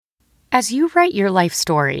As you write your life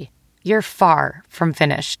story, you're far from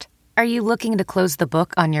finished. Are you looking to close the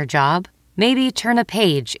book on your job? Maybe turn a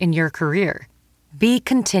page in your career? Be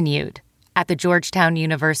continued at the Georgetown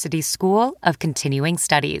University School of Continuing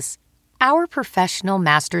Studies. Our professional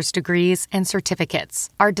master's degrees and certificates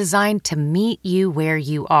are designed to meet you where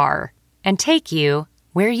you are and take you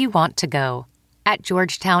where you want to go. At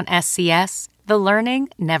Georgetown SCS, the learning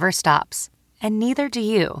never stops, and neither do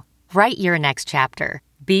you. Write your next chapter.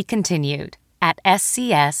 Be continued at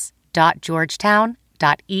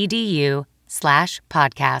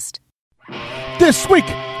scs.georgetown.edu/podcast. This week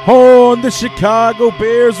on the Chicago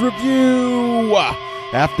Bears Review,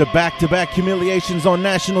 after back-to-back humiliations on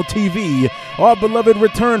national TV, our beloved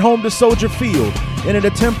return home to Soldier Field in an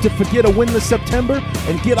attempt to forget a winless September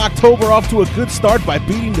and get October off to a good start by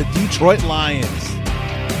beating the Detroit Lions.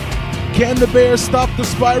 Can the Bears stop the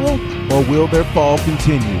spiral, or will their fall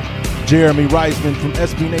continue? Jeremy Reisman from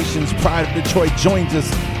SB Nation's Pride of Detroit joins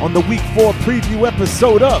us on the Week 4 preview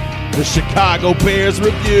episode of the Chicago Bears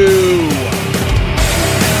Review.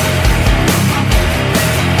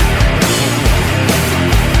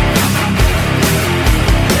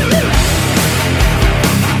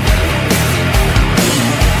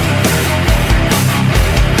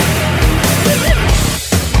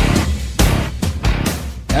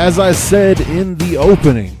 As I said in the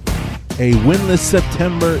opening, a winless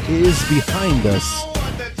September is behind us.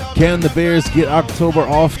 Can the Bears get October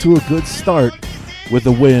off to a good start with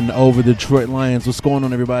a win over the Detroit Lions? What's going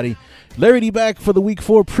on, everybody? Larry D back for the Week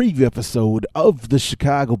 4 preview episode of the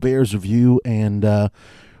Chicago Bears Review, and the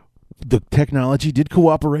technology did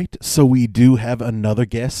cooperate, so we do have another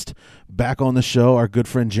guest back on the show, our good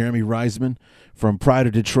friend Jeremy Reisman from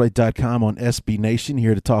PrideOfDetroit.com on SB Nation,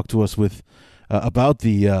 here to talk to us with about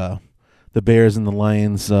the Bears and the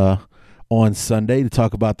Lions on Sunday, to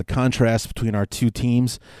talk about the contrast between our two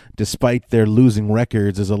teams. Despite their losing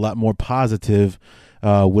records, is a lot more positive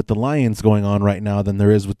with the Lions going on right now than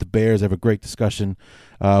there is with the Bears. I have a great discussion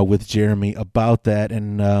with Jeremy about that.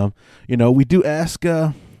 And, we do ask,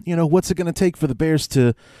 what's it going to take for the Bears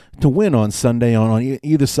to win on Sunday on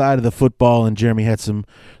either side of the football. And Jeremy had some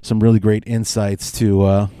really great insights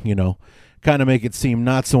to, kind of make it seem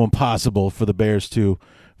not so impossible for the Bears to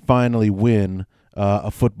finally win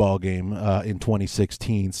a football game in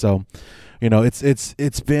 2016. So,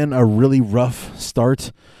 it's been a really rough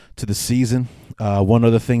start to the season. One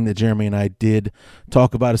other thing that Jeremy and I did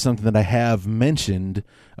talk about is something that I have mentioned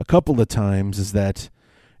a couple of times, is that,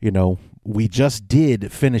 we just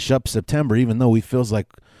did finish up September, even though it feels like,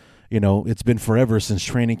 it's been forever since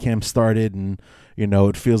training camp started, and,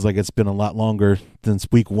 it feels like it's been a lot longer since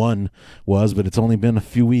week 1 was, but it's only been a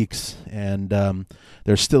few weeks, and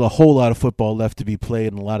there's still a whole lot of football left to be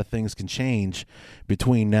played, and a lot of things can change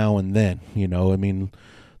between now and then.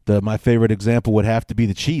 My favorite example would have to be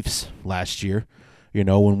the Chiefs last year.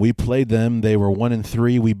 When we played them, they were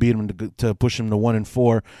 1-3. We beat them to push them to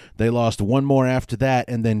 1-4. They lost one more after that,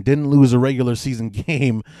 and then didn't lose a regular season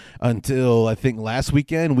game until I think last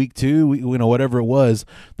weekend, week 2, whatever it was.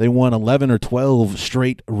 They won 11 or 12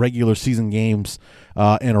 straight regular season games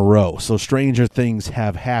in a row. So stranger things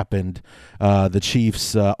have happened. The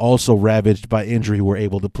Chiefs, also ravaged by injury, were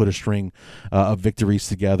able to put a string of victories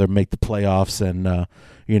together, make the playoffs, and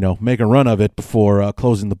make a run of it before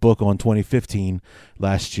closing the book on 2015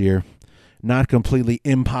 last year. Not completely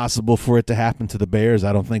impossible for it to happen to the Bears.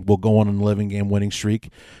 I don't think we'll go on an 11-game winning streak,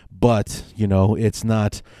 but, it's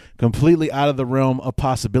not completely out of the realm of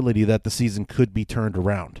possibility that the season could be turned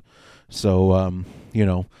around. So,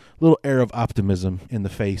 little air of optimism in the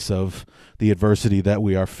face of the adversity that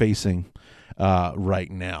we are facing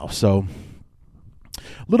right now. So,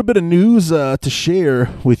 a little bit of news to share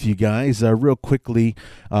with you guys real quickly,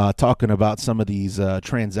 talking about some of these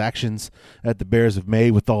transactions that the Bears have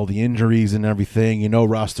made with all the injuries and everything.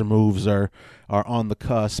 Roster moves are on the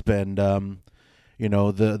cusp, and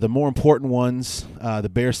the more important ones, the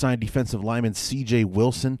Bears signed defensive lineman C.J.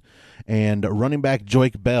 Wilson and running back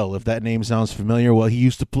Joique Bell. If that name sounds familiar, well, he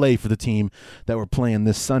used to play for the team that we're playing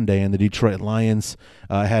this Sunday, and the Detroit Lions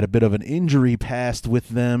had a bit of an injury past with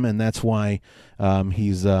them, and that's why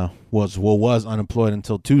he's was unemployed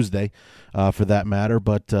until Tuesday, for that matter.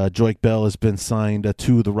 But Joique Bell has been signed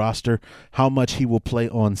to the roster. How much he will play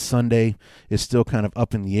on Sunday is still kind of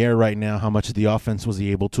up in the air right now. How much of the offense was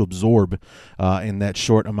he able to absorb in that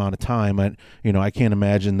short amount of time? I can't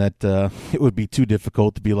imagine that it would be too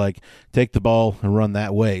difficult to be like, take the ball and run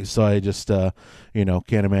that way. So I just,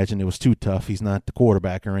 can't imagine it was too tough. He's not the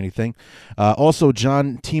quarterback or anything. Also,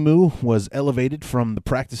 John Timu was elevated from the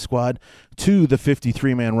practice squad to the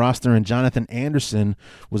 53-man roster, and Jonathan Anderson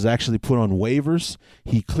was actually put on waivers.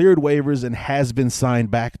 He cleared waivers and has been signed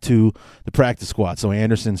back to the practice squad. So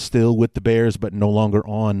Anderson's still with the Bears, but no longer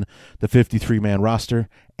on the 53-man roster.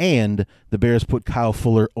 And the Bears put Kyle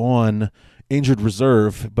Fuller on injured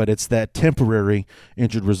reserve, but it's that temporary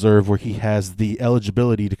injured reserve where he has the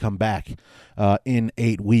eligibility to come back in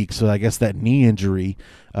 8 weeks. So I guess that knee injury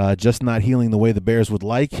just not healing the way the Bears would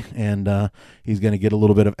like, and he's going to get a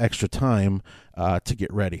little bit of extra time to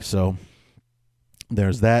get ready. So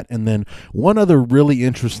there's that. And then one other really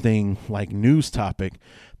interesting news topic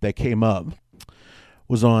that came up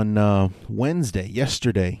was on Wednesday,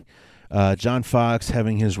 yesterday. John Fox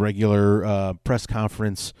having his regular press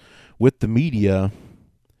conference with the media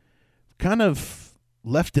kind of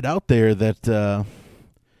left it out there that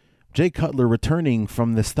Jay Cutler returning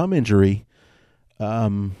from this thumb injury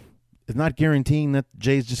is not guaranteeing that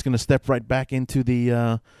Jay's just going to step right back into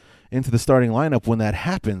the starting lineup when that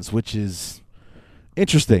happens, which is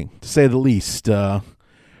interesting to say the least. No,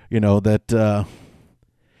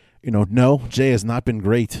 Jay has not been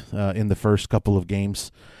great in the first couple of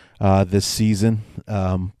games this season.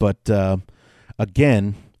 But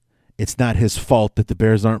again, it's not his fault that the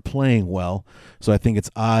Bears aren't playing well. So I think it's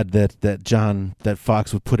odd that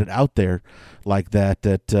Fox would put it out there like that.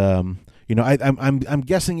 I'm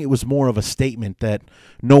guessing it was more of a statement that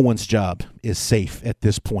no one's job is safe at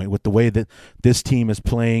this point. With the way that this team is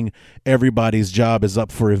playing, everybody's job is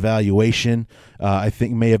up for evaluation. I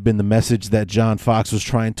think may have been the message that John Fox was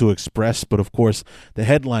trying to express. But of course, the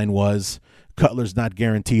headline was Cutler's not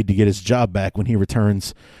guaranteed to get his job back when he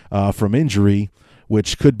returns from injury,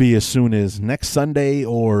 which could be as soon as next Sunday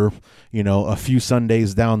or, a few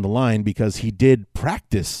Sundays down the line, because he did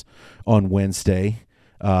practice on Wednesday,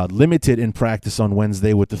 limited in practice on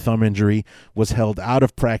Wednesday with the thumb injury, was held out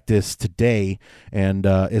of practice today, and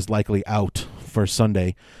is likely out for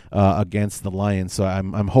Sunday against the Lions. So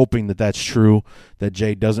I'm hoping that that's true, that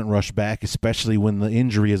Jay doesn't rush back, especially when the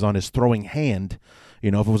injury is on his throwing hand.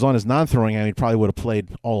 If it was on his non-throwing hand, he probably would have played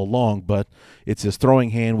all along, but it's his throwing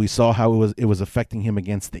hand. We saw how it was affecting him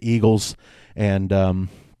against the Eagles, and I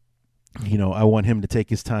want him to take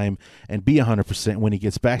his time and be 100% when he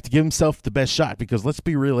gets back to give himself the best shot, because let's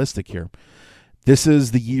be realistic here. This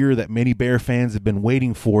is the year that many Bear fans have been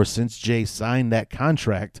waiting for since Jay signed that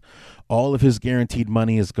contract. All of his guaranteed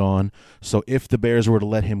money is gone, so if the Bears were to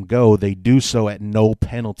let him go, they do so at no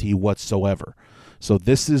penalty whatsoever. So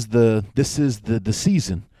this is the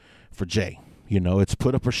season for Jay. It's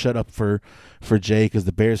put up or shut up for Jay, because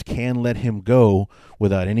the Bears can let him go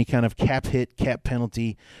without any kind of cap hit, cap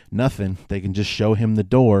penalty, nothing. They can just show him the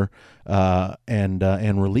door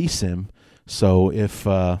and release him. So if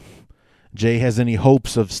Jay has any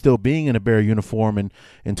hopes of still being in a Bear uniform in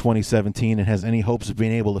 2017 and has any hopes of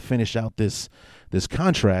being able to finish out this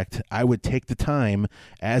contract, I would take the time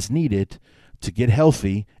as needed to get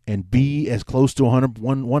healthy and be as close to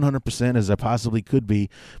 100% as I possibly could be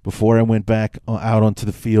before I went back out onto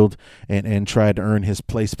the field and tried to earn his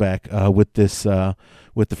place back with the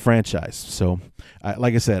franchise. So,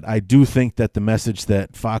 like I said, I do think that the message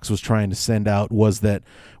that Fox was trying to send out was that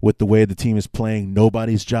with the way the team is playing,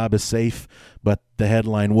 nobody's job is safe. But the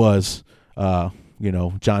headline was,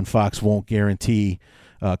 John Fox won't guarantee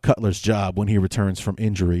Cutler's job when he returns from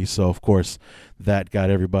injury. So, of course, that got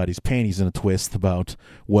everybody's panties in a twist about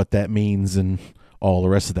what that means and all the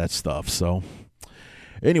rest of that stuff. So,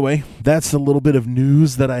 anyway, that's a little bit of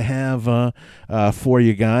news that I have for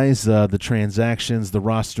you guys. The transactions, the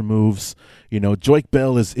roster moves. Joique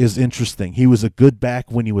Bell is interesting. He was a good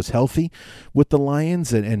back when he was healthy with the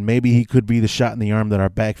Lions, and maybe he could be the shot in the arm that our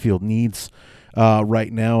backfield needs.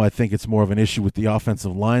 Right now, I think it's more of an issue with the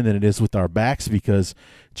offensive line than it is with our backs, because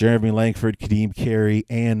Jeremy Langford, Kadeem Carey,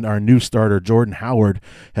 and our new starter, Jordan Howard,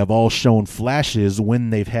 have all shown flashes when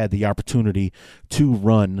they've had the opportunity to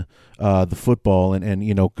run the football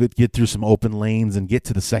and get through some open lanes and get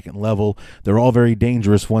to the second level. They're all very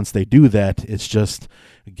dangerous once they do that. It's just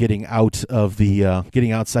getting outside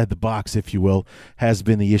the box, if you will, has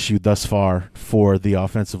been the issue thus far for the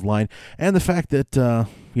offensive line. And the fact that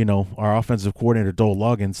our offensive coordinator, Dole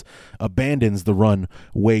Loggins, abandons the run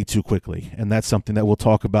way too quickly. And that's something that we'll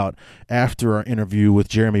talk about after our interview with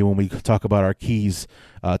Jeremy when we talk about our keys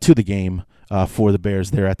to the game for the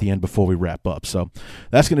Bears there at the end before we wrap up. So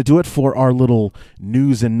that's going to do it for our little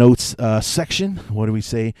news and notes section. What do we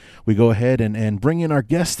say? We go ahead and bring in our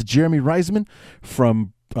guest, Jeremy Reisman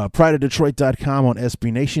from prideofdetroit.com on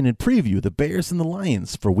SB Nation and preview the Bears and the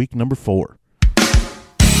Lions for week number 4.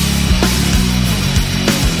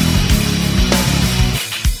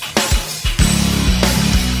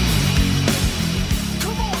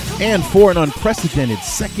 And for an unprecedented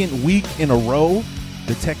second week in a row,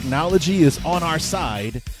 the technology is on our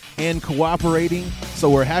side and cooperating.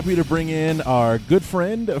 So we're happy to bring in our good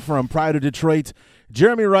friend from Pride of Detroit,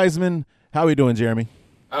 Jeremy Reisman. How are you doing, Jeremy?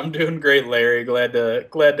 I'm doing great, Larry. Glad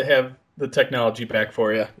to have the technology back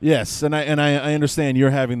for you. Yes, and I understand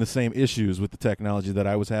you're having the same issues with the technology that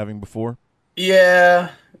I was having before.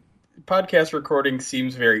 Yeah, podcast recording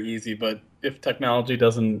seems very easy, but if technology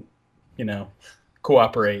doesn't,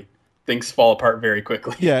 cooperate, things fall apart very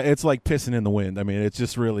quickly. Yeah, it's like pissing in the wind. I mean, it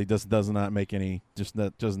just really does not make any, just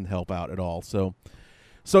that doesn't help out at all. So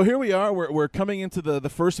here we are. We're coming into the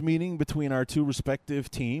first meeting between our two respective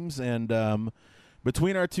teams, and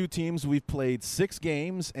between our two teams, we've played 6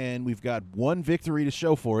 games, and we've got 1 victory to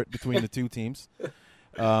show for it between the two teams.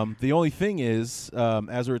 The only thing is,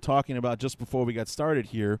 as we were talking about just before we got started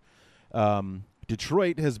here,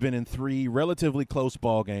 Detroit has been in 3 relatively close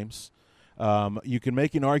ball games. You can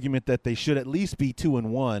make an argument that they should at least be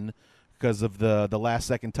 2-1 because of the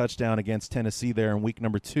last-second touchdown against Tennessee there in week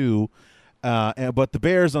number 2. But the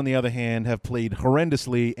Bears, on the other hand, have played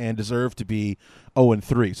horrendously and deserve to be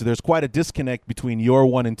 0-3. So there's quite a disconnect between your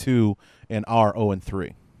 1-2 and our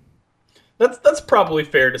 0-3. That's probably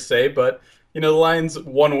fair to say, but the Lions'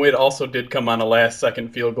 1 win also did come on a last-second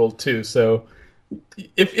field goal too. So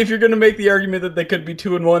if you're going to make the argument that they could be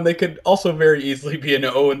 2-1, they could also very easily be an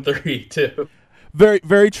 0-3 too. Very,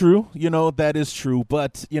 very true. That is true.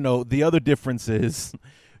 But the other difference is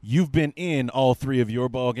you've been in all 3 of your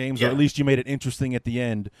ball games, or at least you made it interesting at the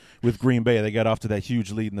end with Green Bay. They got off to that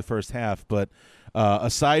huge lead in the first half. But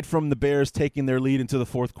aside from the Bears taking their lead into the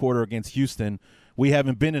fourth quarter against Houston, we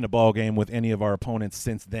haven't been in a ball game with any of our opponents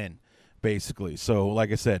since then, basically. So,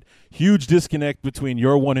 like I said, huge disconnect between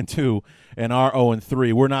your 1-2 and our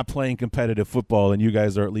 0-3. We're not playing competitive football, and you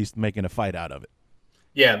guys are at least making a fight out of it.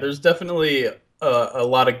 Yeah, there's definitely a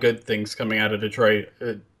lot of good things coming out of Detroit.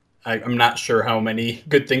 I'm not sure how many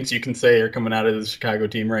good things you can say are coming out of the Chicago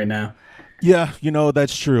team right now. Yeah,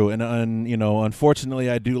 that's true. And unfortunately,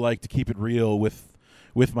 I do like to keep it real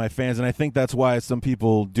with my fans. And I think that's why some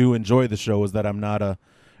people do enjoy the show, is that I'm not a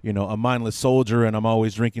mindless soldier and I'm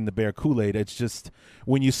always drinking the Bear Kool-Aid. It's just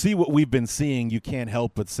when you see what we've been seeing, you can't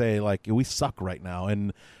help but say, like, we suck right now.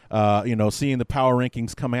 And, seeing the power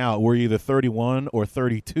rankings come out, we're either 31 or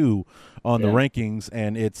 32 on the rankings,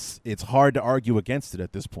 and it's hard to argue against it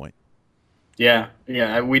at this point. Yeah.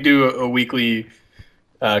 We do a weekly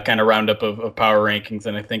kind of roundup of power rankings,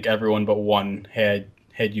 and I think everyone but one had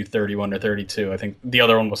you 31 or 32. I think the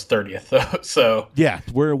other one was 30th, though. So yeah,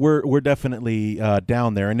 we're definitely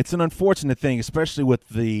down there, and it's an unfortunate thing, especially with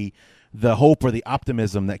the hope or the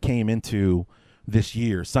optimism that came into this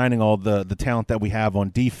year, signing all the talent that we have on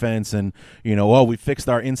defense, and we fixed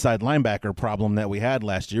our inside linebacker problem that we had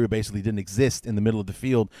last year. It basically didn't exist in the middle of the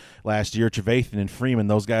field last year. Trevathan and Freeman,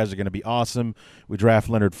 those guys are going to be awesome. We draft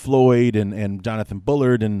Leonard Floyd and Jonathan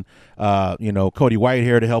Bullard and Cody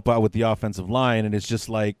Whitehair to help out with the offensive line, and it's just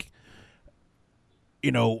like,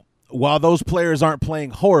 while those players aren't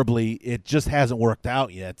playing horribly, it just hasn't worked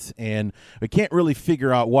out yet, and we can't really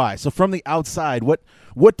figure out why. So from the outside,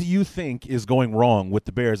 what do you think is going wrong with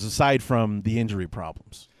the Bears, aside from the injury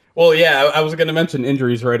problems? Well, yeah, I was going to mention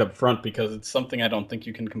injuries right up front because it's something I don't think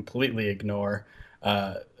you can completely ignore.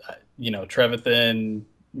 Trevathan,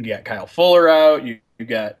 you got Kyle Fuller out, you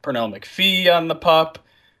got Pernell McPhee on the PUP.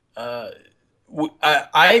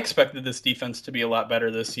 I expected this defense to be a lot better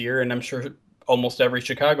this year, and I'm sure almost every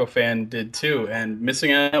Chicago fan did too, and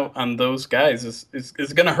missing out on those guys is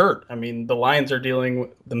going to hurt. I mean, the Lions are dealing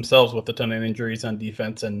themselves with a ton of injuries on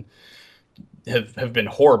defense and have been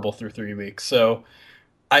horrible through 3 weeks. So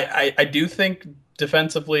I do think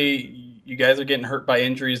defensively you guys are getting hurt by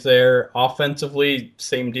injuries there. Offensively,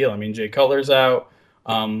 same deal. I mean, Jay Cutler's out.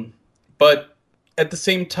 But at the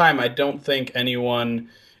same time, I don't think anyone,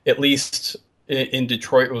 at least in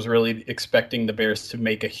Detroit, was really expecting the Bears to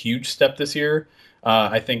make a huge step this year.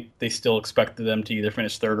 I think they still expected them to either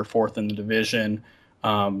finish 3rd or 4th in the division.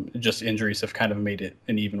 Just injuries have kind of made it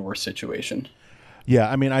an even worse situation. Yeah,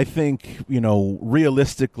 I mean, I think,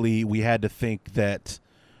 realistically, we had to think that,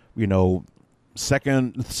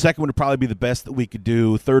 second would probably be the best that we could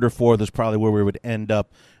do. 3rd or 4th is probably where we would end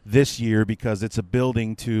up this year, because it's a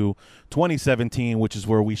building to 2017, which is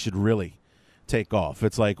where we should really take off.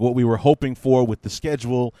 It's like what we were hoping for with the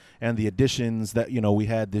schedule and the additions that we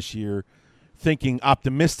had this year thinking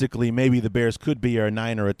optimistically maybe the Bears could be a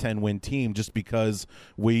 9 or a 10 win team just because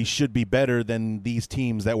we should be better than these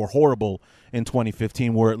teams that were horrible in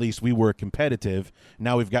 2015, where at least we were competitive.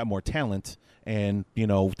 Now we've got more talent, and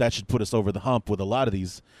that should put us over the hump with a lot of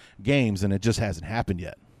these games, and it just hasn't happened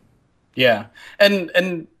yet. Yeah,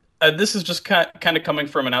 and this is just kind of coming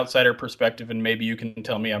from an outsider perspective, and maybe you can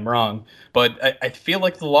tell me I'm wrong, but I feel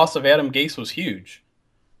like the loss of Adam Gase was huge.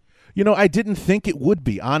 I didn't think it would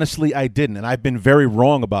be. Honestly, I didn't, and I've been very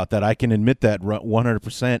wrong about that. I can admit that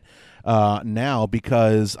 100% now,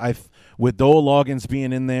 because with Dole Loggins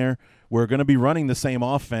being in there, we're going to be running the same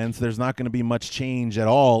offense. There's not going to be much change at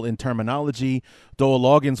all in terminology. Dole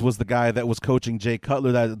Loggins was the guy that was coaching Jay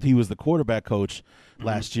Cutler. That he was the quarterback coach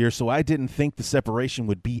last year, so I didn't think the separation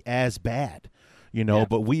would be as bad.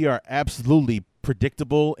 But we are absolutely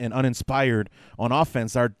predictable and uninspired on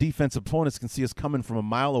offense. Our defensive opponents can see us coming from a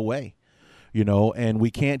mile away, and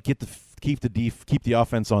we can't keep the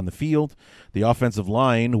offense on the field. The offensive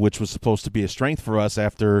line, which was supposed to be a strength for us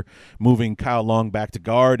after moving Kyle Long back to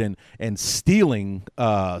guard and stealing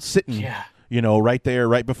Sitton, right there,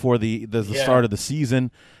 right before the start of the season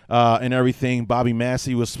and everything. Bobby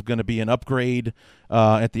Massey was going to be an upgrade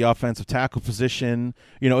at the offensive tackle position.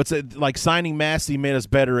 It's like signing Massey made us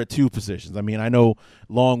better at two positions. I mean, I know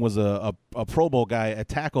Long was a Pro Bowl guy at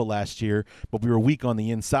tackle last year, but we were weak on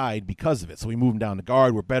the inside because of it. So we moved him down to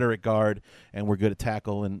guard. We're better at guard, and we're good at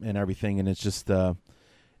tackle and everything. And it's just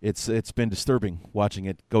it's been disturbing watching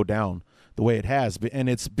it go down the way it has. And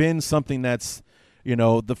it's been something that's,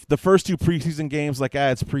 the first two preseason games, like,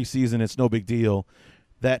 it's preseason, it's no big deal.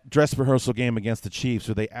 That dress rehearsal game against the Chiefs,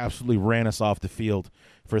 where they absolutely ran us off the field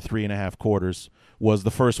for 3.5 quarters, was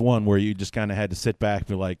the first one where you just kind of had to sit back and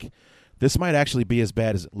be like, this might actually be as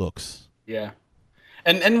bad as it looks. Yeah.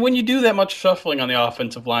 And when you do that much shuffling on the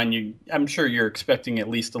offensive line, I'm sure you're expecting at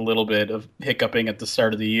least a little bit of hiccuping at the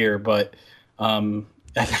start of the year, but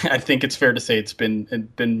I think it's fair to say it's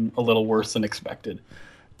been a little worse than expected.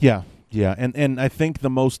 Yeah, and I think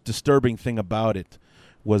the most disturbing thing about it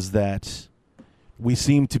was that we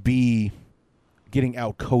seem to be getting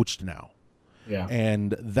out-coached now. Yeah.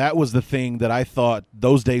 And that was the thing that I thought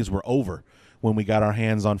those days were over when we got our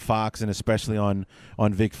hands on Fox and especially on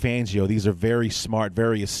Vic Fangio. These are very smart,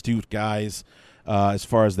 very astute guys as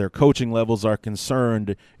far as their coaching levels are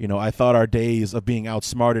concerned. I thought our days of being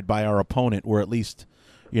outsmarted by our opponent were at least,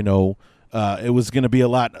 it was going to be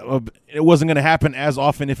it wasn't going to happen as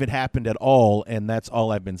often if it happened at all, and that's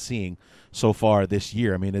all I've been seeing so far this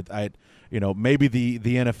year. I mean, maybe the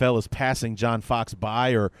NFL is passing John Fox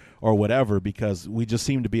by or whatever, because we just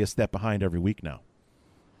seem to be a step behind every week now.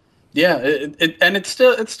 Yeah, and it's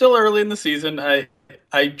still early in the season.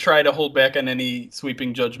 I try to hold back on any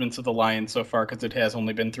sweeping judgments of the Lions so far because it has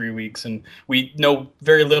only been 3 weeks, and we know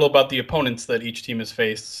very little about the opponents that each team has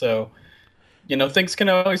faced. So, things can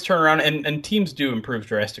always turn around, and teams do improve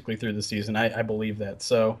drastically through the season. I believe that.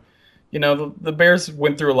 So, the Bears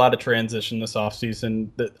went through a lot of transition this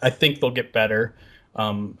offseason. I think they'll get better.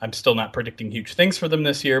 I'm still not predicting huge things for them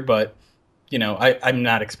this year, but I'm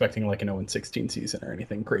not expecting like an 0-16 season or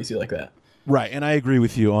anything crazy like that. Right, and I agree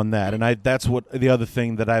with you on that. And that's what the other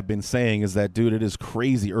thing that I've been saying is that, dude, it is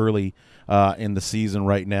crazy early in the season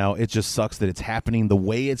right now. It just sucks that it's happening the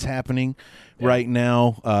way it's happening right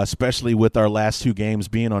now, especially with our last two games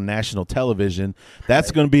being on national television.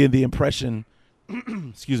 That's going to be the impression.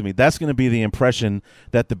 Excuse me. That's going to be the impression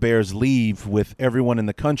that the Bears leave with everyone in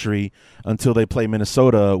the country until they play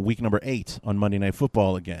Minnesota week number 8 on Monday Night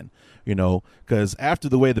Football again. Because after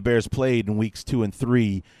the way the Bears played in weeks 2 and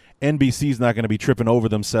 3, NBC's not going to be tripping over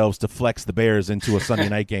themselves to flex the Bears into a Sunday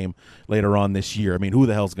night game later on this year. I mean, who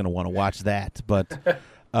the hell's going to want to watch that? But,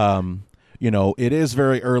 it is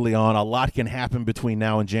very early on. A lot can happen between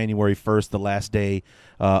now and January 1st, the last day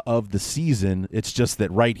of the season. It's just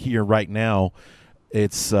that right here, right now,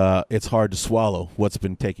 it's hard to swallow what's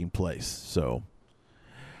been taking place. So,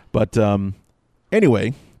 but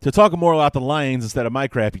anyway, to talk more about the Lions instead of my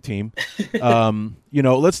crappy team,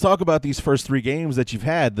 let's talk about these first 3 games that you've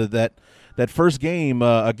had. That first game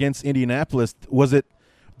against Indianapolis,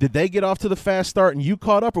 did they get off to the fast start and you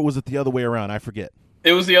caught up, or was it the other way around? I forget.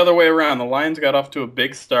 It was the other way around. The Lions got off to a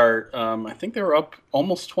big start. I think they were up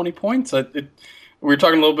almost 20 points. We were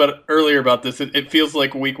talking a little bit earlier about this. It feels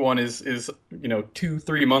like week 1 is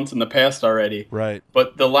 2-3 months in the past already. Right.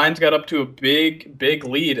 But the Lions got up to a big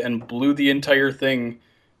lead and blew the entire thing,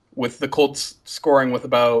 with the Colts scoring with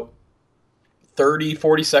about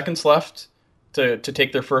 30-40 seconds left to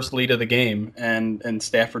take their first lead of the game, and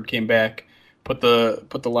Stafford came back, put the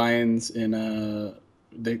Lions in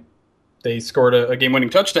they scored a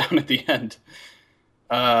game-winning touchdown at the end.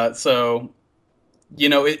 So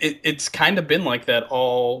it's kind of been like that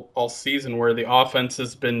all season, where the offense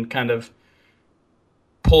has been kind of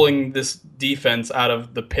pulling this defense out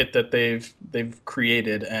of the pit that they've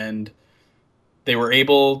created, and they were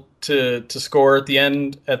able to score at the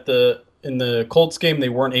end in the Colts game. They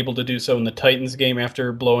weren't able to do so in the Titans game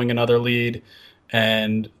after blowing another lead,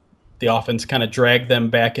 and the offense kind of dragged them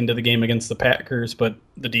back into the game against the Packers, but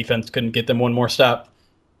the defense couldn't get them one more stop.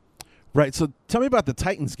 Right. So tell me about the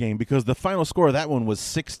Titans game, because the final score of that one was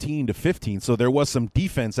 16-15. So there was some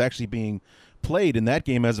defense actually being played in that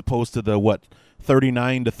game, as opposed to the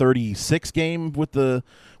 39-36 game with the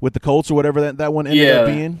Colts, or whatever that one ended up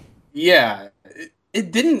being. Yeah.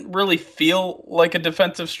 It didn't really feel like a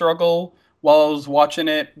defensive struggle while I was watching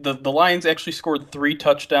it. The Lions actually scored 3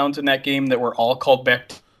 touchdowns in that game that were all called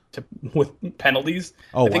back with penalties.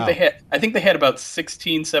 Oh, I think they had about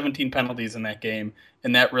 16, 17 penalties in that game,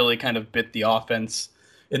 and that really kind of bit the offense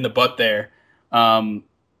in the butt there.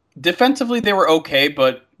 Defensively, they were okay,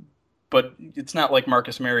 but it's not like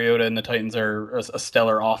Marcus Mariota and the Titans are a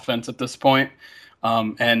stellar offense at this point.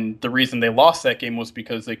 And the reason they lost that game was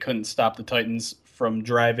because they couldn't stop the Titans from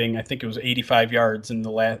driving. I think it was 85 yards in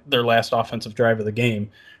their last offensive drive of the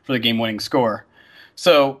game for the game-winning score.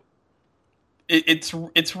 So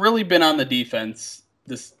it's really been on the defense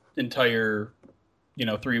this entire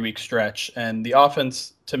 3-week stretch, and the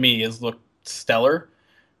offense to me has looked stellar.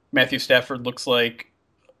 Matthew Stafford looks like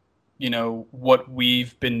what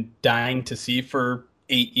we've been dying to see for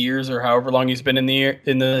 8 years or however long he's been in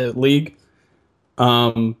the league.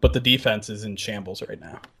 But the defense is in shambles right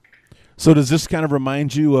now. So does this kind of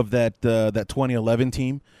remind you of that 2011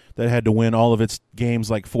 team that had to win all of its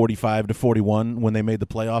games like 45-41 when they made the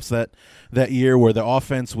playoffs that year, where the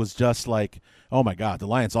offense was just like, oh my God, the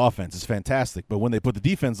Lions offense is fantastic, but when they put the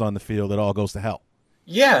defense on the field, it all goes to hell.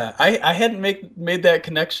 Yeah, I hadn't made that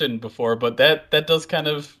connection before, but that does kind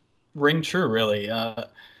of ring true, really.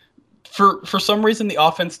 For some reason, the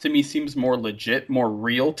offense to me seems more legit, more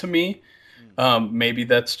real to me. Maybe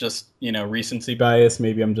that's just recency bias.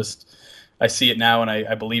 Maybe I see it now and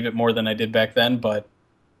I believe it more than I did back then. But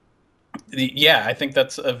I think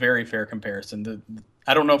that's a very fair comparison.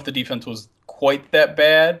 I don't know if the defense was quite that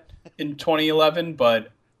bad in 2011,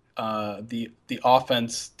 but the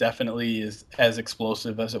offense definitely is as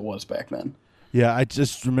explosive as it was back then. Yeah, I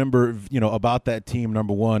just remember, about that team,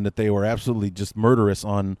 number one, that they were absolutely just murderous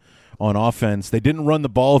on offense. They didn't run the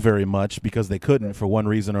ball very much because they couldn't for one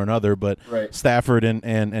reason or another, but right. Stafford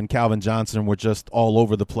and Calvin Johnson were just all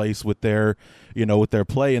over the place with their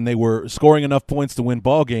play, and they were scoring enough points to win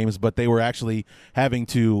ball games, but they were actually having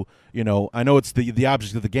to, I know it's the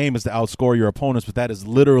object of the game is to outscore your opponents, but that is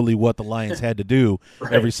literally what the Lions had to do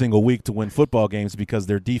right. every single week to win football games because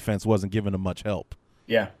their defense wasn't giving them much help.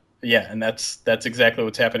 Yeah. Yeah, and that's exactly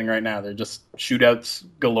what's happening right now. They're just shootouts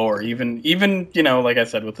galore. Even like I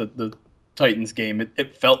said with the Titans game,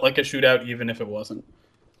 it felt like a shootout even if it wasn't.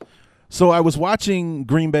 So I was watching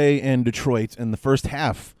Green Bay and Detroit in the first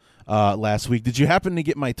half last week. Did you happen to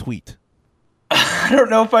get my tweet? I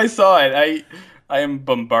don't know if I saw it. I am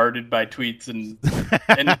bombarded by tweets and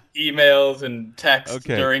emails and texts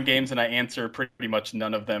during games, and I answer pretty much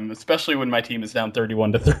none of them, especially when my team is down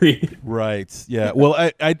 31-3. Right. Yeah.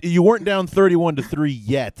 Well, you weren't down 31-3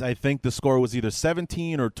 yet. I think the score was either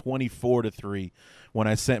 17 or 24-3 when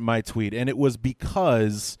I sent my tweet, and it was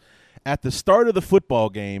because at the start of the football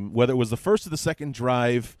game, whether it was the first or the second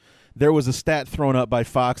drive, there was a stat thrown up by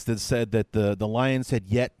Fox that said that the Lions had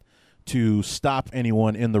yet to stop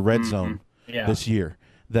anyone in the red zone. This year,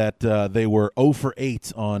 that they were 0 for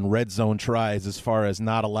 8 on red zone tries as far as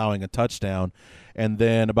not allowing a touchdown. And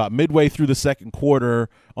then about midway through the second quarter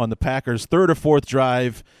on the Packers' third or fourth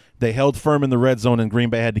drive, they held firm in the red zone and Green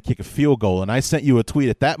Bay had to kick a field goal. And I sent you a tweet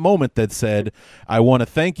at that moment that said, I want to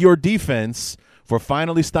thank your defense for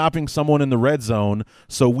finally stopping someone in the red zone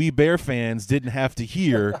so we Bear fans didn't have to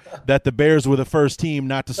hear that the Bears were the first team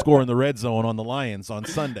not to score in the red zone on the Lions on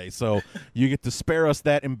Sunday. So you get to spare us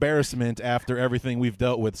that embarrassment after everything we've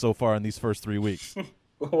dealt with so far in these first 3 weeks.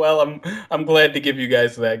 Well, I'm glad to give you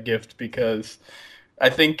guys that gift because I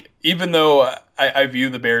think even though I view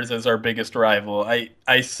the Bears as our biggest rival,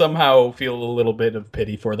 I somehow feel a little bit of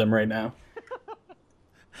pity for them right now.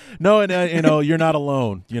 No, and you're not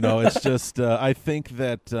alone. It's just I think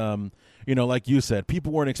that like you said,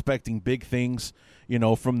 people weren't expecting big things,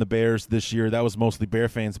 from the Bears this year. That was mostly Bear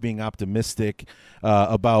fans being optimistic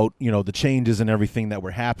about the changes and everything that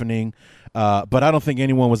were happening. But I don't think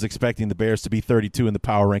anyone was expecting the Bears to be 32 in the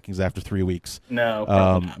power rankings after 3 weeks.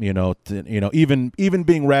 No, even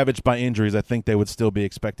being ravaged by injuries, I think they would still be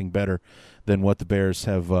expecting better than what the Bears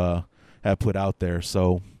have put out there.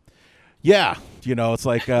 So. Yeah, it's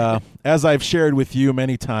like as I've shared with you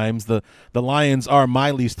many times, the Lions are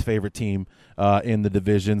my least favorite team in the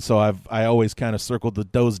division. So I always kind of circled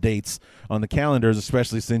those dates on the calendars,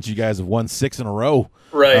 especially since you guys have won 6 in a row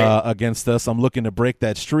against us. I'm looking to break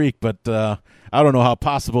that streak, but I don't know how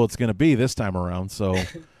possible it's going to be this time around. So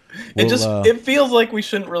it feels like we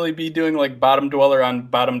shouldn't really be doing like bottom dweller on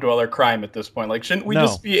bottom dweller crime at this point. Like, shouldn't we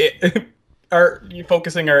just be Are you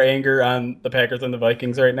focusing our anger on the Packers and the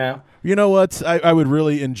Vikings right now? You know what? I would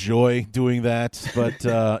really enjoy doing that, but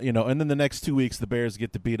and then the next 2 weeks the Bears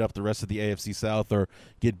get to beat up the rest of the AFC South or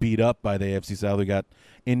get beat up by the AFC South. We got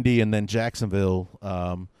Indy and then Jacksonville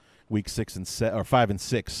week 6 or 5 and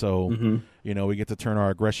 6. So we get to turn our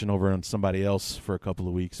aggression over on somebody else for a couple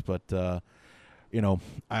of weeks. But I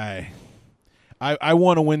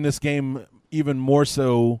want to win this game even more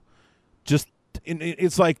so. Just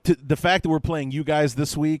it's like the fact that we're playing you guys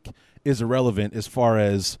this week is irrelevant as far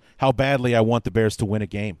as how badly I want the Bears to win a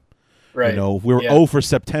game. Right. We're 0 for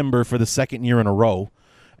September for the second year in a row,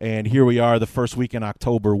 and here we are the first week in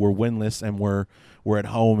October. We're winless, and we're at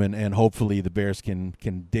home, and hopefully the Bears can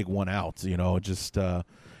dig one out.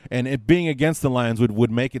 And it being against the Lions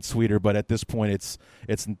would make it sweeter, but at this point,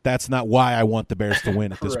 that's not why I want the Bears to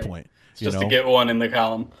win at this point. It's just to get one in the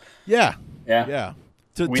column. Yeah.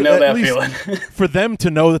 We know that feeling. For them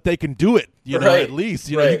to know that they can do it, at least.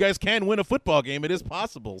 You right. You guys can win a football game. It is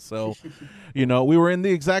possible. So, we were in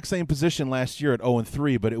the exact same position last year at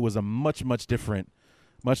 0-3, but it was a much, much different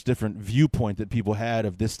viewpoint that people had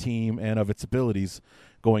of this team and of its abilities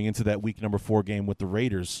going into that week number 4 game with the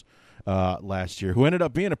Raiders last year, who ended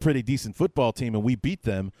up being a pretty decent football team, and we beat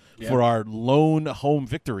them for our lone home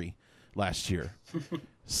victory last year.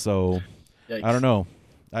 So, Yikes. I don't know.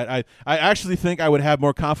 I actually think I would have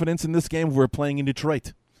more confidence in this game if we're playing in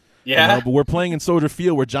Detroit. Yeah. But we're playing in Soldier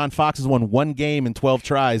Field where John Fox has won 1 game in 12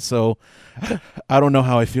 tries, so I don't know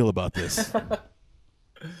how I feel about this.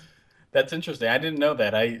 That's interesting. I didn't know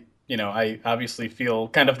that. I obviously feel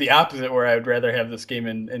kind of the opposite, where I would rather have this game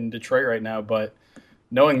in Detroit right now, but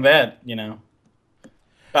knowing that,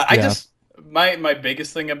 my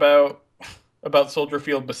biggest thing about Soldier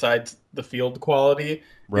Field, besides the field quality,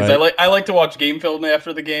 is I like to watch game film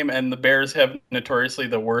after the game, and the Bears have notoriously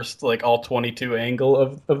the worst all 22 angle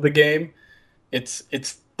of the game. It's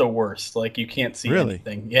the worst. Like, you can't see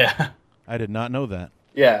anything. Yeah. I did not know that.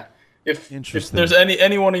 Yeah. If there's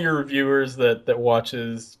any one of your reviewers that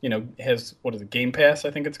watches, has, what is it, Game Pass,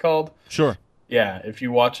 I think it's called? Sure. Yeah, if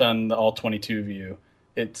you watch on the all 22 view,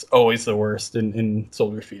 it's always the worst in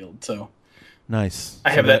Soldier Field. So nice.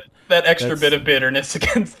 I have that extra bit of bitterness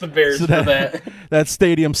against the Bears for that. That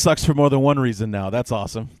stadium sucks for more than one reason now. That's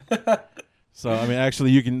awesome. So,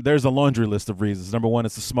 actually, there's a laundry list of reasons. Number one,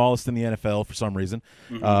 it's the smallest in the NFL for some reason.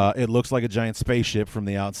 It looks like a giant spaceship from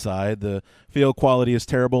the outside. The field quality is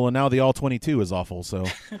terrible, and now the all-22 is awful. So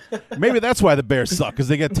maybe that's why the Bears suck, because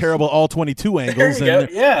they get terrible all-22 angles, and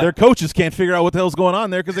their coaches can't figure out what the hell's going on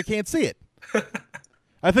there because they can't see it.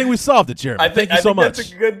 I think we solved it, Jeremy. Thank you so much.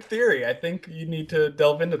 That's a good theory. I think you need to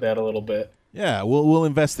delve into that a little bit. Yeah, we'll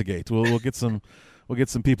investigate. We'll get some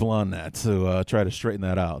people on that to try to straighten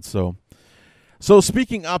that out. So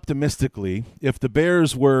speaking optimistically, if the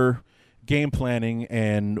Bears were game planning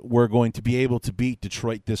and were going to be able to beat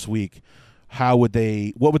Detroit this week, what would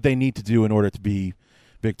they need to do in order to be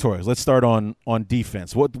victorious? Let's start on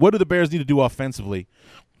defense. What do the Bears need to do offensively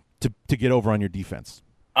to get over on your defense?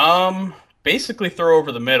 Basically throw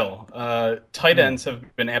over the middle. Tight ends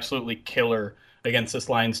have been absolutely killer against this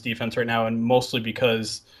Lions defense right now, and mostly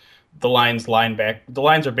because the Lions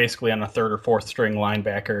are basically on a 3rd or 4th string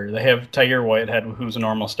linebacker. They have Tahir Whitehead, who's a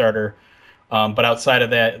normal starter. But outside of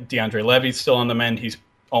that, DeAndre Levy's still on the mend. He's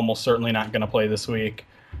almost certainly not going to play this week.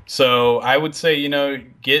 So I would say,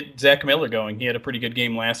 get Zach Miller going. He had a pretty good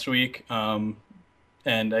game last week.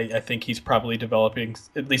 And I think he's probably developing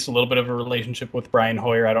at least a little bit of a relationship with Brian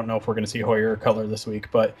Hoyer. I don't know if we're going to see Hoyer or Cutler this week,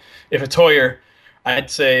 but if it's Hoyer, I'd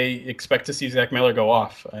say expect to see Zach Miller go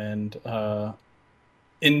off. And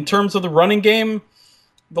in terms of the running game,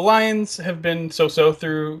 the Lions have been so-so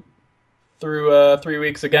through 3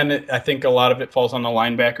 weeks. Again, I think a lot of it falls on the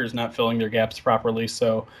linebackers not filling their gaps properly.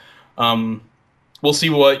 So we'll see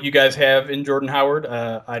what you guys have in Jordan Howard.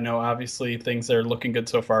 I know obviously things are looking good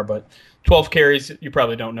so far, but 12 carries, you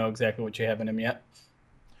probably don't know exactly what you have in him yet.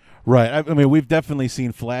 Right. We've definitely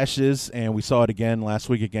seen flashes, and we saw it again last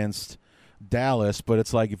week against Dallas, but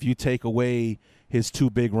it's like if you take away his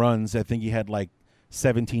 2 big runs, I think he had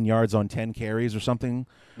 17 yards on 10 carries or something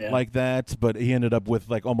like that, but he ended up with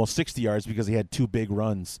almost 60 yards because he had 2 big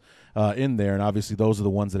runs in there, and obviously those are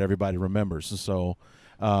the ones that everybody remembers. So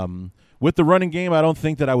With the running game, I don't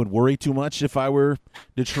think that I would worry too much if I were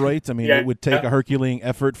Detroit. I mean, it would take a Herculean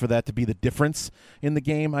effort for that to be the difference in the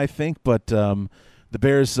game, I think. But the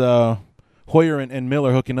Bears, Hoyer and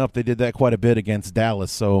Miller hooking up, they did that quite a bit against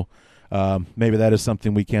Dallas. So maybe that is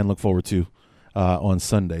something we can look forward to on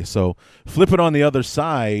Sunday. So flip it on the other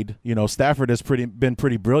side, Stafford has been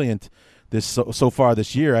pretty brilliant so far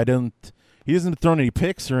this year. He hasn't thrown any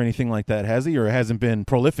picks or anything like that, has he? Or hasn't been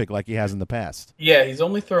prolific like he has in the past? Yeah, he's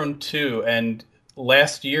only thrown 2. And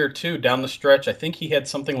last year, too, down the stretch, I think he had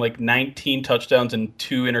something like 19 touchdowns and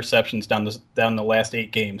 2 interceptions down the last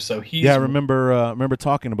 8 games. So I remember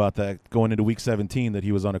talking about that going into Week 17, that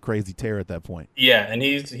he was on a crazy tear at that point. Yeah, and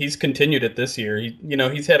he's continued it this year.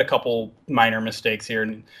 He's had a couple minor mistakes here,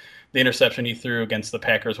 and the interception he threw against the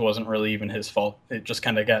Packers wasn't really even his fault. It just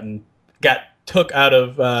kind of got took out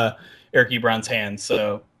of Eric Ebron's hands,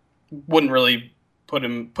 so wouldn't really put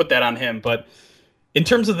that on him. But in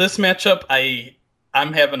terms of this matchup,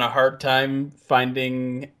 I'm having a hard time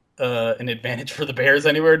finding an advantage for the Bears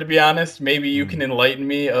anywhere, to be honest. Maybe you can enlighten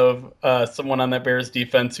me of someone on that Bears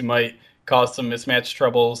defense who might cause some mismatch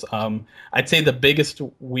troubles. I'd say the biggest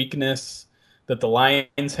weakness that the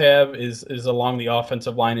Lions have is along the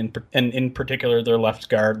offensive line, and in particular their left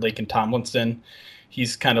guard, Laken Tomlinson.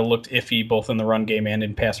 He's kind of looked iffy both in the run game and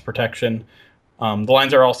in pass protection. The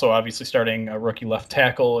Lions are also obviously starting a rookie left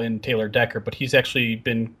tackle in Taylor Decker, but he's actually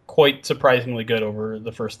been quite surprisingly good over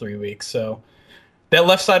the first 3 weeks. So that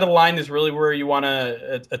left side of the line is really where you want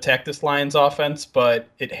to attack this Lions offense, but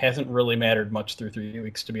it hasn't really mattered much through 3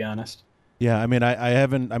 weeks, to be honest. Yeah, I mean,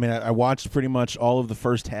 I watched pretty much all of the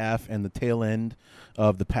first half and the tail end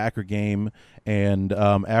of the Packer game, and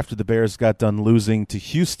after the Bears got done losing to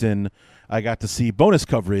Houston, I got to see bonus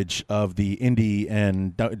coverage of the Indy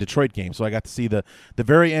and Detroit game. So I got to see the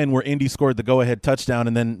very end where Indy scored the go-ahead touchdown,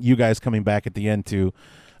 and then you guys coming back at the end to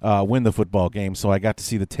win the football game. So I got to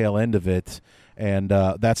see the tail end of it, and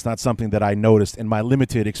that's not something that I noticed in my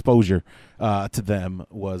limited exposure to them,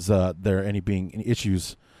 was there any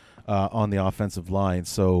issues on the offensive line.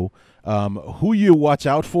 So who you watch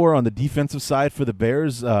out for on the defensive side for the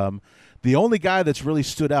Bears, the only guy that's really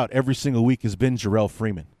stood out every single week has been Jarrell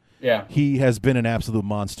Freeman. Yeah, he has been an absolute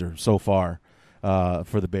monster so far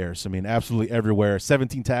for the Bears. I mean, absolutely everywhere.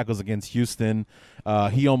 17 tackles against Houston.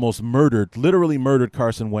 He almost literally murdered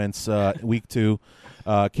Carson Wentz week 2.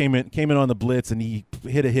 Came in on the blitz, and he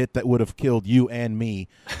hit a hit that would have killed you and me.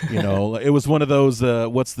 It was one of those.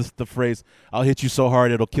 What's the phrase? I'll hit you so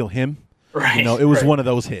hard it'll kill him. Right. It was one of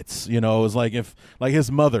those hits. It was like if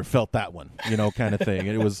his mother felt that one. Kind of thing.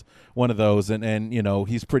 It was one of those, and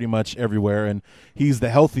he's pretty much everywhere, and he's the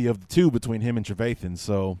healthy of the two between him and Trevathan.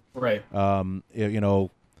 So right.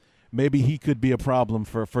 Maybe he could be a problem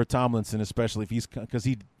for Tomlinson, especially if because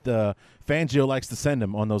Fangio likes to send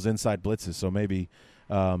him on those inside blitzes. So maybe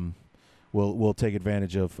we'll take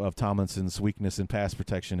advantage of Tomlinson's weakness in pass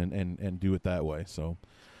protection and do it that way. So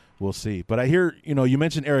we'll see. But I hear, you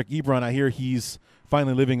mentioned Eric Ebron. I hear he's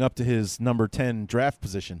finally living up to his number 10 draft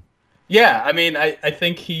position. Yeah, I mean, I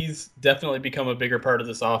think he's definitely become a bigger part of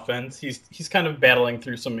this offense. He's kind of battling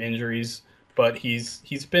through some injuries, but he's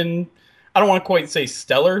been, I don't want to quite say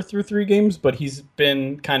stellar through 3 games, but he's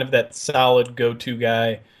been kind of that solid go-to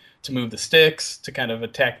guy to move the sticks, to kind of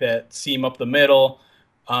attack that seam up the middle.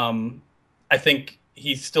 I think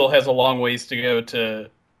he still has a long ways to go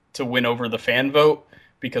to win over the fan vote,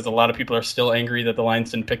 because a lot of people are still angry that the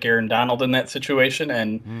Lions didn't pick Aaron Donald in that situation,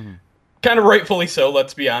 and kind of rightfully so,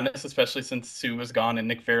 let's be honest, especially since Sue is gone and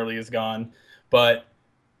Nick Fairley is gone. But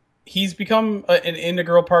he's become an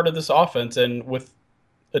integral part of this offense, and with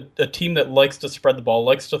a team that likes to spread the ball,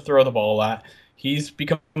 likes to throw the ball a lot, he's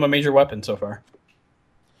become a major weapon so far.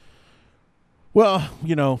 Well,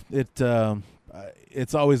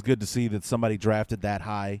 it's always good to see that somebody drafted that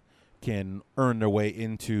high can earn their way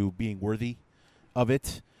into being worthy of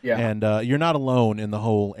it. Yeah. And you're not alone in the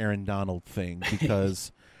whole Aaron Donald thing,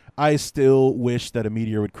 because I still wish that a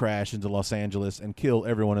meteor would crash into Los Angeles and kill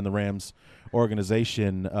everyone in the Rams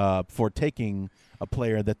organization for taking a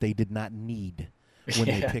player that they did not need when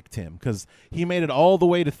they picked him, because he made it all the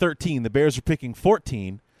way to 13. The Bears are picking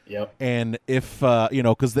 14. Yep. And if,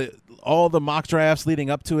 because all the mock drafts leading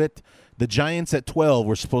up to it, the Giants at 12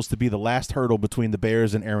 were supposed to be the last hurdle between the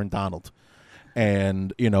Bears and Aaron Donald.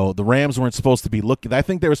 And, the Rams weren't supposed to be looking. I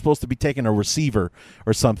think they were supposed to be taking a receiver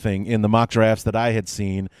or something in the mock drafts that I had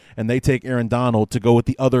seen, and they take Aaron Donald to go with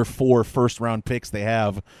the other 4 first-round picks they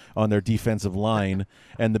have on their defensive line,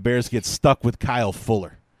 and the Bears get stuck with Kyle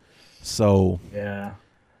Fuller. So, yeah,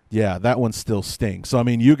 Yeah, that one still stinks. So, I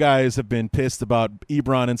mean, you guys have been pissed about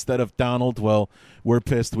Ebron instead of Donald. Well, we're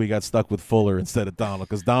pissed we got stuck with Fuller instead of Donald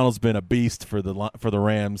because Donald's been a beast for the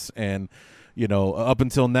Rams. And, you know, up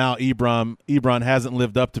until now, Ebron hasn't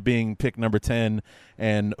lived up to being pick number 10,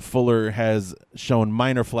 and Fuller has shown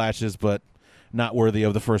minor flashes, but not worthy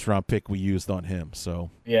of the first-round pick we used on him. So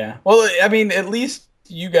yeah. Well, I mean, at least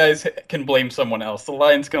you guys can blame someone else. The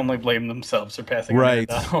Lions can only blame themselves for passing right.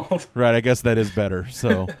 Donald. Right, I guess that is better.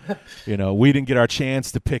 So, you know, we didn't get our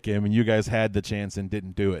chance to pick him, and you guys had the chance and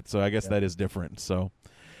didn't do it. So I guess that is different. So,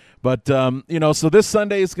 but, you know, so this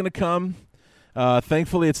Sunday is going to come.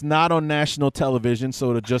 Thankfully, it's not on national television, so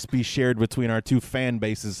it'll just be shared between our two fan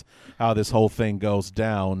bases how this whole thing goes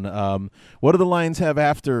down. What do the Lions have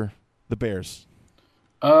after the Bears?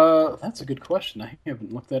 That's a good question. I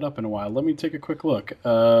haven't looked that up in a while. Let me take a quick look.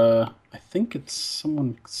 I think it's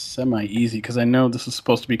someone semi-easy because I know this is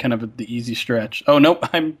supposed to be kind of the easy stretch. Oh, nope.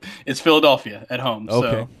 It's Philadelphia at home.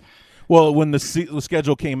 Okay. So. Well, when the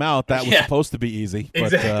schedule came out, that was supposed to be easy.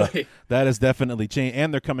 But, exactly. That has definitely changed,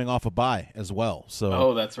 and they're coming off a bye as well.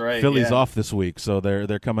 So that's right. Philly's off this week, so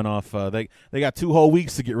they're coming off. They got 2 whole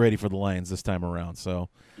weeks to get ready for the Lions this time around. So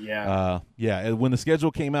when the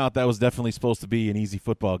schedule came out, that was definitely supposed to be an easy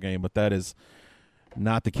football game, but that is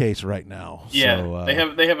not the case right now. Yeah, so,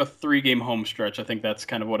 they have a 3-game home stretch. I think that's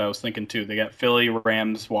kind of what I was thinking too. They got Philly,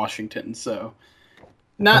 Rams, Washington. So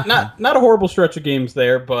not a horrible stretch of games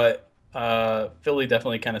there, but. Philly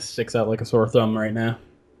definitely kind of sticks out like a sore thumb right now.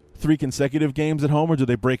 3 consecutive games at home, or do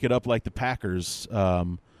they break it up like the Packers?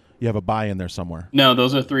 You have a bye in there somewhere. No,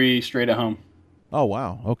 those are 3 straight at home. Oh,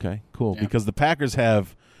 wow. Okay, cool. Yeah. Because the Packers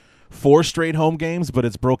have 4 straight home games, but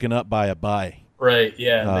it's broken up by a bye. Right,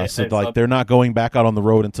 yeah. They're not going back out on the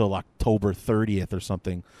road until October 30th or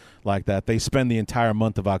something like that. They spend the entire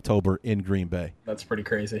month of October in Green Bay. That's pretty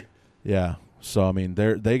crazy. Yeah. So, I mean,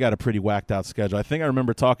 they got a pretty whacked out schedule. I think I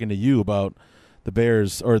remember talking to you about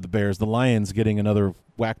the Lions getting another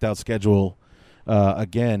whacked out schedule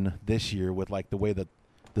again this year with like the way that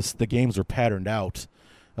the games are patterned out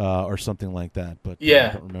or something like that. But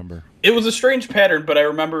I don't remember. It was a strange pattern, but I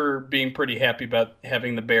remember being pretty happy about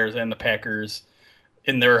having the Bears and the Packers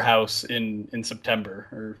in their house in September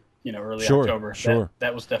or early October. Sure.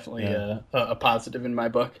 That was definitely a positive in my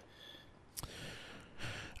book.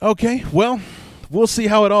 Okay, well, we'll see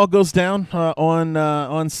how it all goes down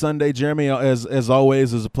on Sunday. Jeremy, as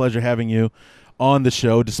always, it was a pleasure having you on the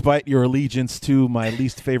show. Despite your allegiance to my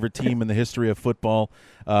least favorite team in the history of football,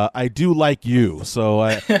 I do like you, so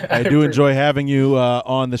I do enjoy having you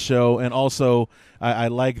on the show. And also, I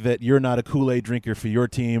like that you're not a Kool-Aid drinker for your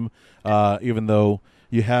team, even though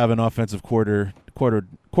you have an offensive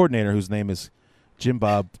coordinator whose name is Jim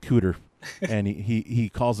Bob Cooter, and he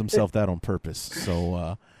calls himself that on purpose.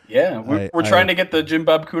 So. We're trying to get the Jim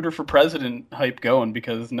Bob Cooter for president hype going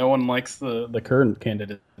because no one likes the current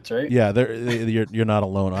candidates, right? Yeah, you're not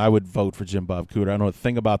alone. I would vote for Jim Bob Cooter. I don't know a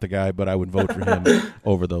thing about the guy, but I would vote for him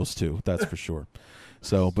over those two. That's for sure.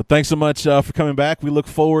 So, but thanks so much for coming back. We look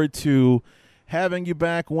forward to having you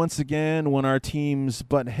back once again when our teams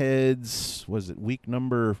butt heads. Was it week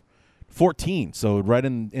number 14? So right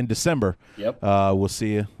in December. Yep. We'll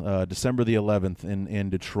see you December the 11th in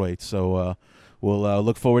Detroit. So. We'll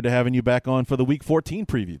look forward to having you back on for the Week 14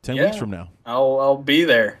 preview 10 weeks from now. I'll be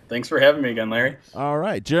there. Thanks for having me again, Larry. All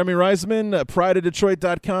right. Jeremy Reisman,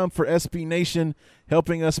 prideofdetroit.com for SB Nation,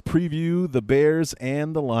 helping us preview the Bears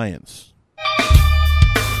and the Lions.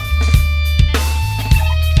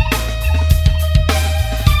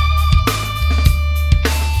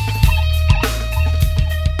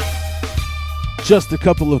 Just a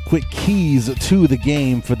couple of quick keys to the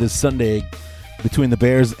game for this Sunday between the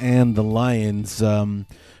Bears and the Lions.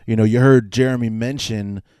 You heard Jeremy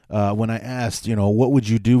mention when I asked, what would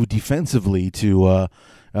you do defensively to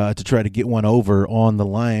try to get one over on the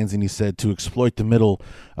Lions, and he said to exploit the middle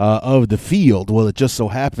of the field. Well, it just so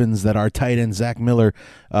happens that our tight end Zach Miller,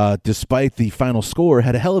 despite the final score,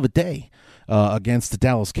 had a hell of a day against the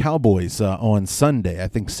Dallas Cowboys on Sunday. I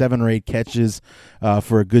think 7 or 8 catches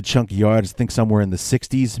for a good chunk of yards. I think somewhere in the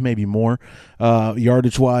 60s, maybe more,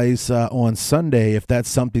 yardage-wise on Sunday. If that's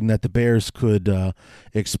something that the Bears could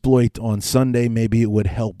exploit on Sunday, maybe it would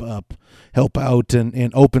help out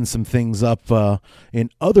and open some things up in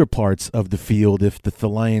other parts of the field if the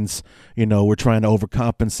Lions, were trying to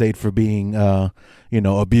overcompensate for being,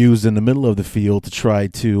 abused in the middle of the field to try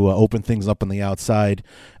to open things up on the outside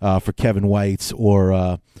for Kevin White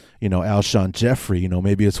or Alshon Jeffrey.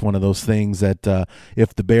 Maybe it's one of those things that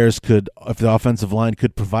if the offensive line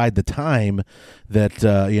could provide the time,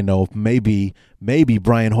 that maybe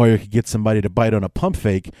Brian Hoyer could get somebody to bite on a pump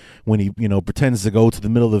fake when he pretends to go to the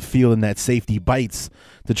middle of the field and that safety bites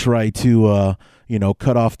to try to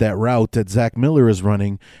cut off that route that Zach Miller is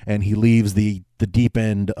running, and he leaves the deep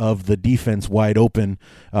end of the defense wide open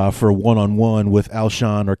for a one-on-one with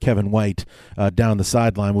Alshon or Kevin White down the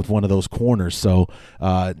sideline with one of those corners. So,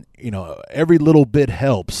 every little bit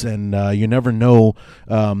helps, and you never know,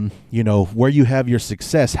 where you have your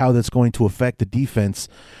success, how that's going to affect the defense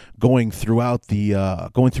going throughout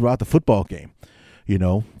the football game.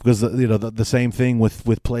 Because the same thing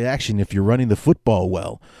with play action. If you're running the football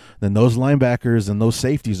well, then those linebackers and those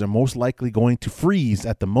safeties are most likely going to freeze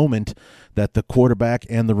at the moment that the quarterback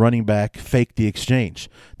and the running back fake the exchange.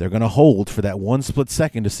 They're going to hold for that one split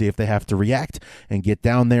second to see if they have to react and get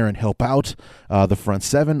down there and help out the front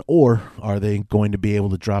seven, or are they going to be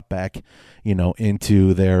able to drop back,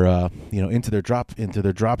 into their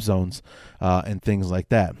drop zones and things like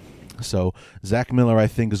that. So Zach Miller, I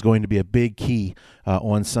think, is going to be a big key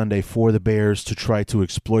on Sunday for the Bears to try to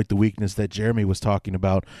exploit the weakness that Jeremy was talking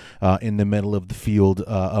about in the middle of the field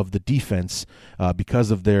of the defense because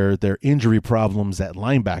of their injury problems at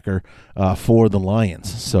linebacker for the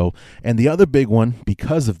Lions. So, and the other big one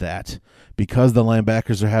because of that, because the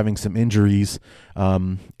linebackers are having some injuries,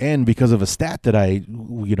 and because of a stat that I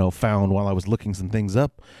found while I was looking some things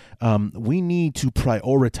up, we need to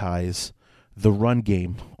prioritize the run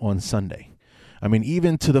game on Sunday. I mean,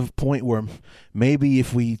 even to the point where maybe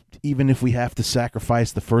if we have to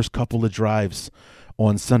sacrifice the first couple of drives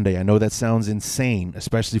on Sunday. I know that sounds insane,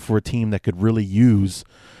 especially for a team that could really use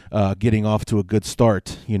getting off to a good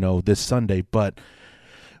start, this Sunday, but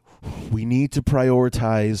we need to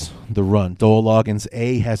prioritize the run. Dowell Loggins,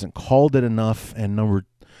 hasn't called it enough, and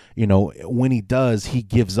when he does, he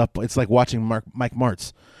gives up. It's like watching Mike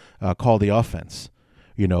Martz call the offense.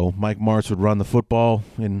 Mike Martz would run the football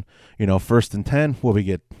in, 1st and 10. Will we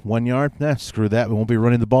get 1 yard? Screw that. We won't be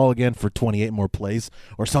running the ball again for 28 more plays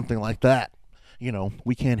or something like that.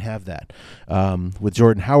 We can't have that. With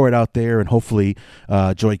Jordan Howard out there, and hopefully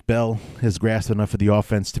Joique Bell has grasped enough of the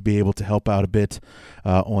offense to be able to help out a bit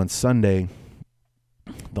on Sunday.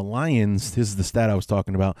 The Lions, this is the stat I was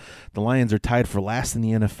talking about, the Lions are tied for last in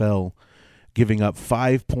the NFL, giving up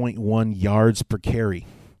 5.1 yards per carry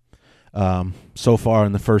so far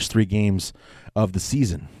in the first 3 games of the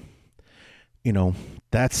season.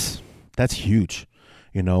 That's huge.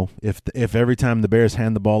 If every time the Bears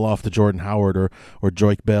hand the ball off to Jordan Howard or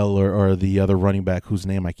Joique Bell or the other running back whose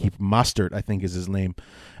name Mostert, I think is his name,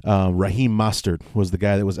 Raheem Mostert was the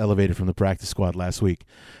guy that was elevated from the practice squad last week.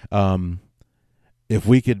 If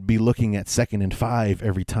we could be looking at 2nd and 5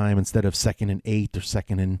 every time instead of 2nd and 8 or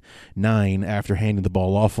 2nd and 9 after handing the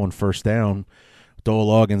ball off on first down, Dowell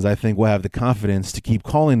Loggins, I think, will have the confidence to keep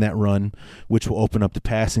calling that run, which will open up the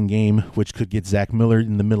passing game, which could get Zach Miller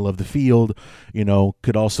in the middle of the field,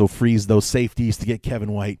 could also freeze those safeties to get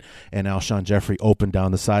Kevin White and Alshon Jeffrey open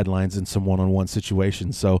down the sidelines in some one-on-one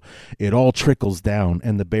situations. So it all trickles down,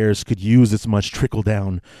 and the Bears could use as much trickle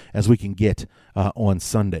down as we can get on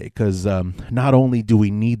Sunday, because not only do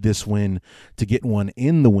we need this win to get one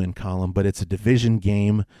in the win column, but it's a division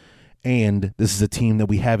game. And this is a team that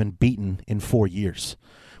we haven't beaten in 4 years.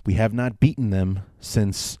 We have not beaten them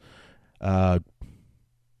since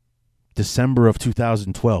December of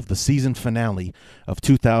 2012, the season finale of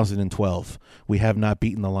 2012. We have not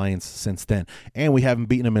beaten the Lions since then. And we haven't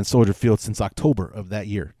beaten them in Soldier Field since October of that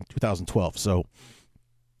year, 2012. So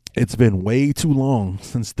it's been way too long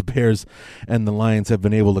since the Bears and the Lions have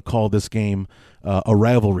been able to call this game a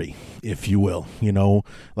rivalry, if you will.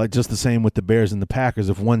 Like just the same with the Bears and the Packers.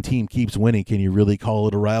 If one team keeps winning, can you really call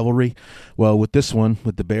it a rivalry? Well, with this one,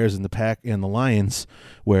 with the Bears and the Pack and the Lions,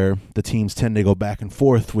 where the teams tend to go back and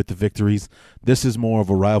forth with the victories, this is more of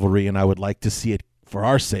a rivalry, and I would like to see it, for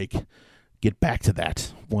our sake, get back to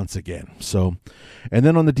that once again. So, and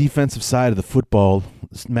then on the defensive side of the football,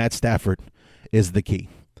 Matt Stafford is the key.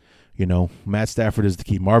 Matt Stafford is the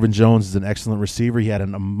key. Marvin Jones is an excellent receiver. He had a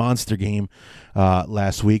monster game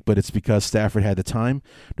last week, but it's because Stafford had the time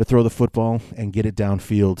to throw the football and get it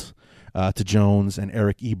downfield to Jones and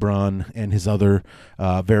Eric Ebron and his other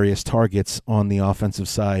various targets on the offensive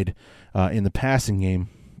side in the passing game.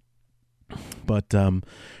 But,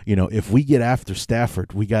 if we get after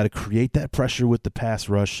Stafford, we got to create that pressure with the pass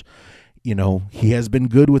rush. He has been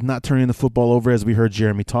good with not turning the football over, as we heard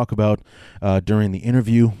Jeremy talk about during the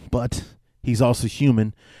interview, but he's also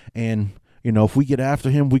human. And, if we get after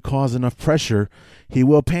him, we cause enough pressure, he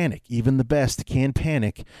will panic. Even the best can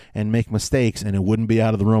panic and make mistakes, and it wouldn't be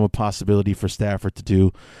out of the realm of possibility for Stafford to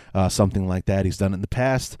do something like that. He's done it in the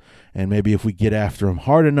past, and maybe if we get after him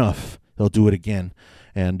hard enough, he'll do it again.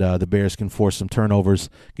 And the Bears can force some turnovers,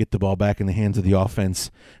 get the ball back in the hands of the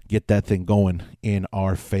offense, get that thing going in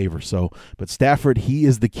our favor. But Stafford, he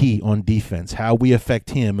is the key on defense. How we affect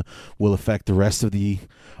him will affect the rest of the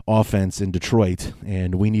offense in Detroit,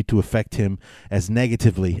 and we need to affect him as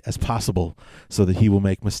negatively as possible so that he will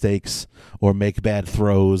make mistakes or make bad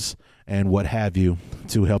throws and what have you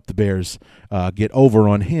to help the Bears get over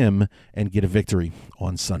on him and get a victory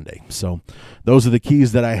on Sunday. So those are the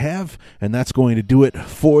keys that I have, and that's going to do it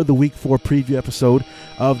for the Week 4 preview episode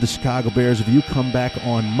of the Chicago Bears Review. Come back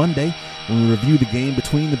on Monday when we review the game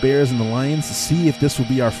between the Bears and the Lions to see if this will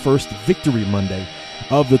be our first victory Monday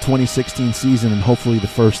of the 2016 season, and hopefully the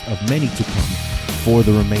first of many to come for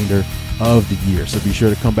the remainder of the year. So be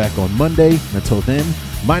sure to come back on Monday. Until then,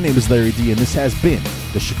 my name is Larry D, and this has been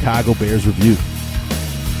the Chicago Bears Review.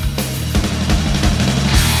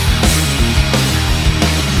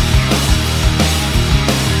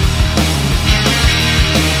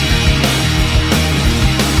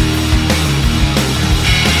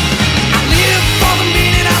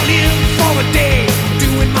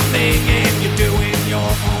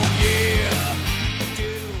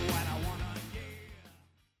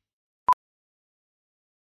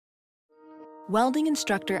 Welding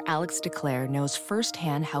instructor Alex DeClaire knows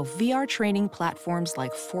firsthand how VR training platforms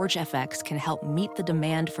like ForgeFX can help meet the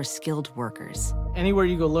demand for skilled workers. Anywhere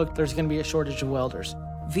you go look, there's going to be a shortage of welders.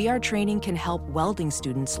 VR training can help welding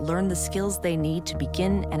students learn the skills they need to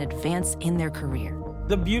begin and advance in their career.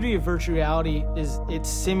 The beauty of virtual reality is it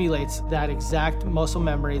simulates that exact muscle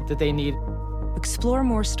memory that they need. Explore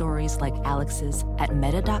more stories like Alex's at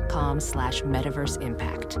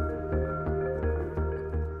meta.com/metaverseimpact.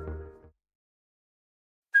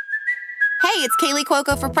 Hey, it's Kaylee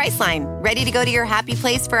Cuoco for Priceline. Ready to go to your happy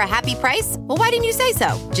place for a happy price? Well, why didn't you say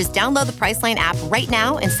so? Just download the Priceline app right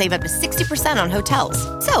now and save up to 60% on hotels.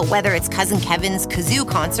 So whether it's Cousin Kevin's Kazoo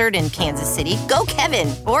Concert in Kansas City, go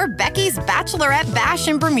Kevin, or Becky's Bachelorette Bash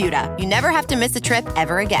in Bermuda, you never have to miss a trip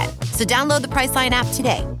ever again. So download the Priceline app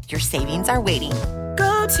today. Your savings are waiting.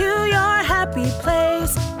 Go to your happy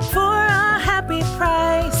place for a happy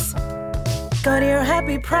price. Go to your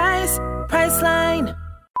happy price, Priceline.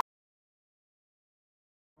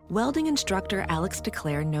 Welding instructor Alex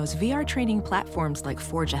DeClaire knows VR training platforms like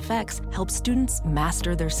ForgeFX help students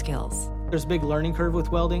master their skills. There's a big learning curve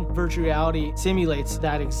with welding. Virtual reality simulates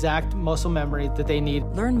that exact muscle memory that they need.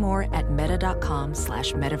 Learn more at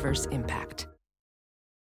meta.com/metaverseimpact.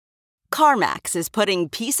 CarMax is putting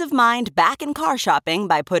peace of mind back in car shopping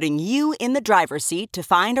by putting you in the driver's seat to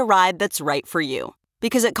find a ride that's right for you.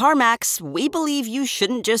 Because at CarMax, we believe you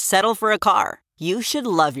shouldn't just settle for a car. You should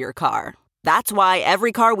love your car. That's why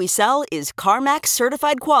every car we sell is CarMax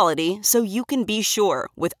certified quality, so you can be sure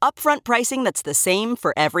with upfront pricing that's the same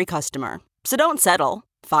for every customer. So don't settle.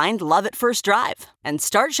 Find love at first drive and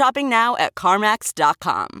start shopping now at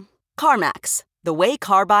CarMax.com. CarMax, the way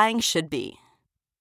car buying should be.